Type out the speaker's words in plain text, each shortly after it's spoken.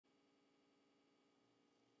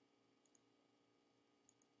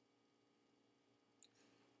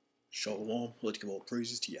Shalom. Let's give all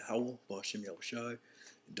praises to Yahweh, Ba'ashem Yahushai,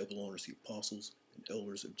 and double honors to the apostles and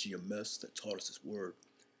elders of GMS that taught us this word.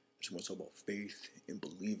 I just want to talk about faith and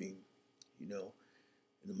believing, in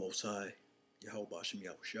the Most High, Yahweh, Ba'ashem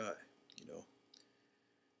Yahushai,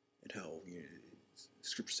 and how the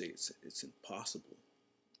scriptures say it's impossible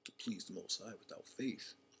to please the Most High without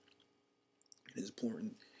faith. It is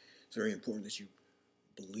important, it's very important that you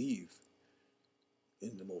believe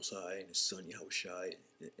in the Most High and His Son Yahushai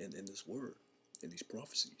and in this word, in these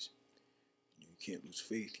prophecies. You can't lose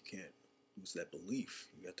faith. You can't lose that belief.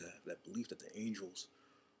 You have to have that belief that the angels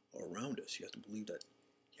are around us. You have to believe that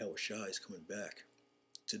Yahushai is coming back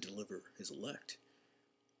to deliver His elect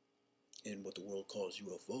in what the world calls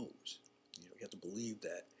UFOs. You have to believe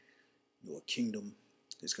that a kingdom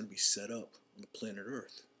is going to be set up on the planet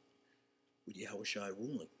Earth with Yahushai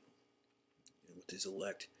ruling and with His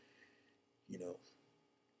elect,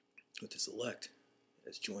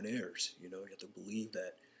 as joint heirs. You have to believe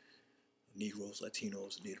that Negroes,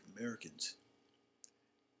 Latinos, Native Americans,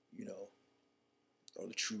 are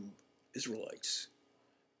the true Israelites,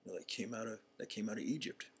 that came out of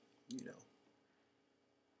Egypt,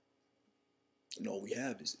 and all we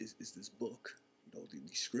have is this book,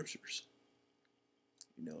 these scriptures,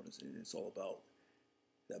 and it's all about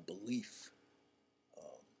that belief,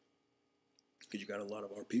 because you got a lot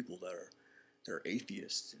of our people that are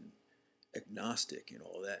atheists and agnostic and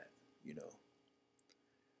all that,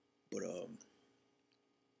 but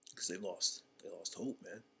because they lost hope,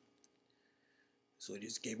 man. So they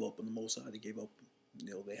just gave up on the Most High. They gave up,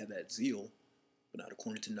 they had that zeal, but not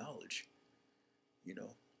according to knowledge. They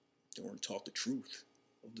weren't taught the truth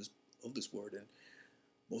of this word, and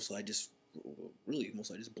Most High just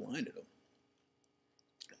blinded them.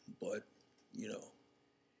 But you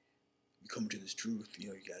come to this truth,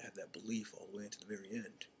 you gotta have that belief all the way into the very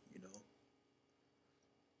end.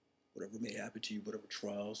 Whatever may happen to you, whatever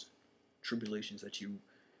trials, tribulations that you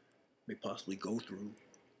may possibly go through,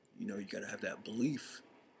 you gotta have that belief.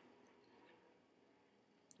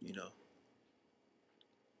 He'll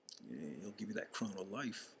give you that crown of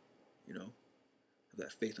life. Have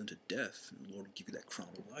that faith unto death, and the Lord will give you that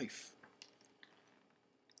crown of life.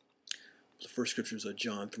 The first scriptures are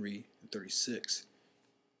John 3:36.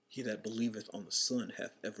 He that believeth on the Son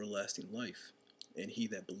hath everlasting life, and he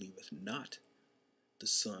that believeth not the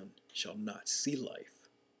Son shall not see life,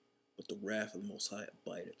 but the wrath of the Most High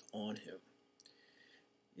abideth on him.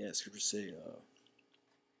 Yeah, scriptures say,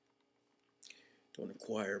 don't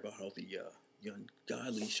inquire about how the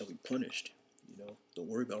ungodly shall be punished. Don't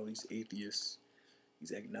worry about all these atheists,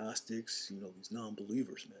 these agnostics, these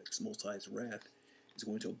non-believers, man, because Most High's wrath is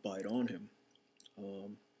going to abide on him.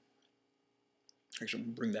 Actually, I'm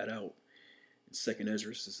going to bring that out in 2nd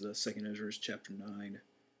Ezra. This is 2nd Ezra chapter 9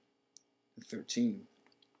 and 13.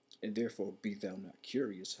 And therefore be thou not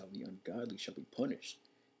curious how the ungodly shall be punished,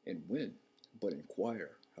 and when, but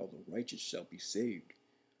inquire how the righteous shall be saved,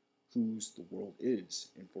 whose the world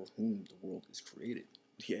is, and for whom the world is created.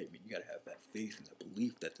 Yeah, I mean, you got to have that faith and that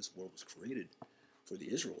belief that this world was created for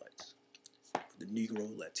the Israelites, for the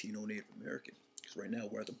Negro, Latino, Native American. Because right now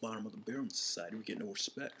we're at the bottom of the barrel in society. We get no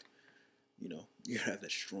respect. You got to have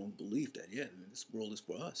that strong belief that, yeah, man, this world is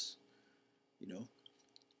for us.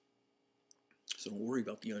 So don't worry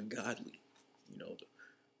about the ungodly,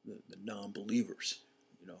 the non-believers,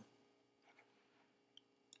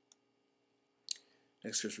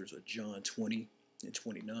 Next scriptures are John 20 and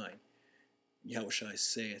 29. Yahushua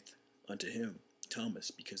saith unto him, Thomas,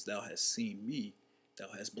 because thou hast seen me, thou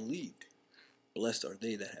hast believed. Blessed are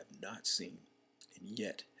they that have not seen, and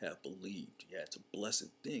yet have believed. Yeah, it's a blessed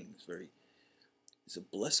thing. It's a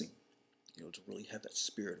blessing, to really have that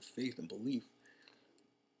spirit of faith and belief.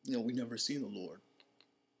 We never seen the Lord.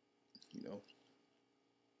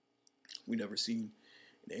 We never seen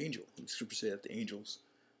an angel. The scriptures say that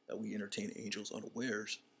that we entertain angels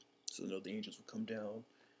unawares. So the angels will come down,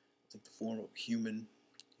 take the form of a human,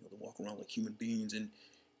 they walk around like human beings, and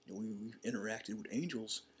we've interacted with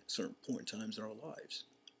angels at certain point in times in our lives.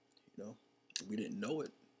 We didn't know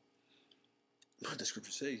it, but the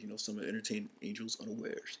scripture says, some entertain angels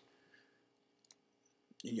unawares.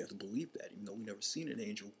 And you have to believe that, even though we never seen an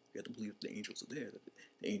angel. You have to believe that the angels are there, that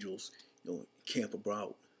the angels, camp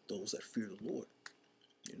about those that fear the Lord.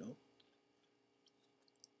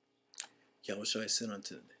 Yahushua said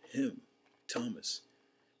unto him, Thomas,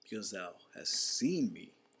 because thou hast seen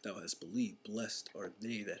me, thou hast believed. Blessed are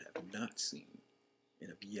they that have not seen and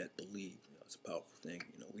have yet believed. It's a powerful thing.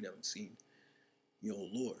 We haven't seen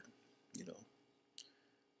Lord.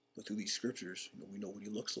 But through these scriptures, we know what He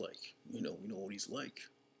looks like. We know what He's like.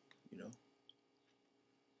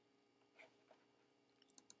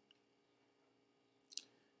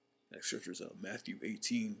 That scripture is Matthew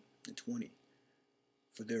 18:20.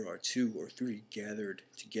 For there are two or three gathered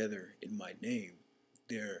together in my name,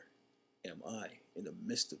 there am I in the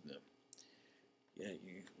midst of them. Yeah,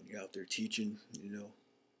 when you're out there teaching,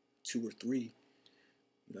 two or three,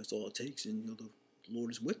 that's all it takes, and the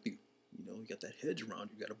Lord is with you. You got that hedge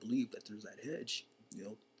around you. You got to believe that there's that hedge.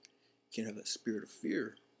 You can't have that spirit of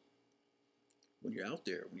fear when you're out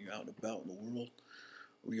there, when you're out and about in the world,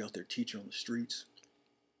 or you're out there teaching on the streets.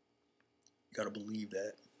 You got to believe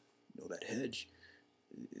that, that hedge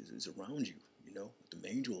is around you. The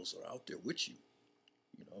angels are out there with you.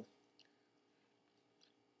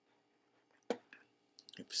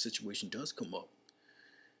 If a situation does come up,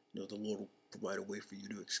 the Lord will provide a way for you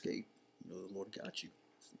to escape. The Lord got you.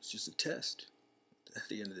 It's just a test at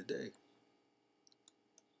the end of the day.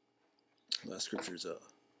 Last scripture is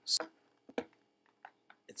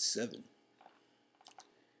it's 7.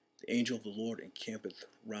 The angel of the Lord encampeth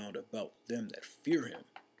round about them that fear him,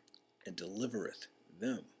 and delivereth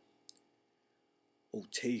them. O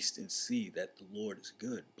taste and see that the Lord is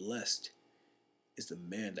good. Blessed is the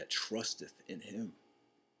man that trusteth in him.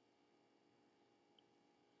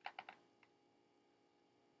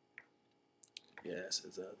 Yeah, it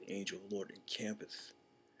says the angel of the Lord encampeth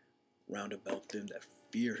round about them that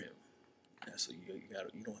fear him. Yeah, so you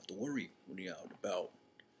don't have to worry when you're out and about.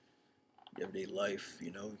 Everyday life, you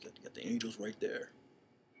got the angels right there.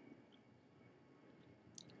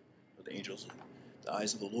 The angels, the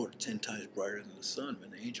eyes of the Lord are 10 times brighter than the sun,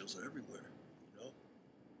 man. The angels are everywhere,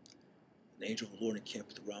 The angel of the Lord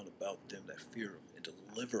encampeth round about them that fear him, and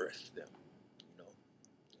delivereth them.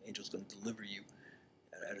 The angel's going to deliver you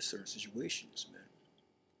out of certain situations, man.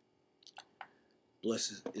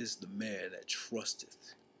 Blessed is the man that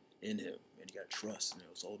trusteth in him. And you got to trust.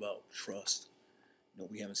 It's all about trust.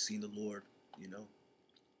 We haven't seen the Lord, but you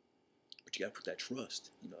got to put that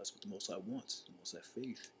trust. That's what the Most High wants. He wants that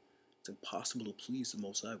faith. It's impossible to please the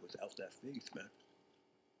Most High without that faith, man.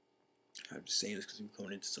 I'm just saying this because we're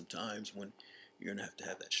coming into some times when you're going to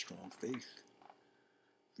have that strong faith,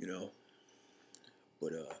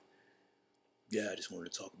 But, yeah, I just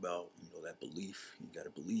wanted to talk about, that belief. You got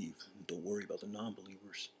to believe. Don't worry about the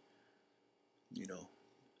non-believers,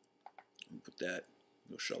 Put that,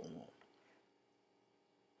 shalom.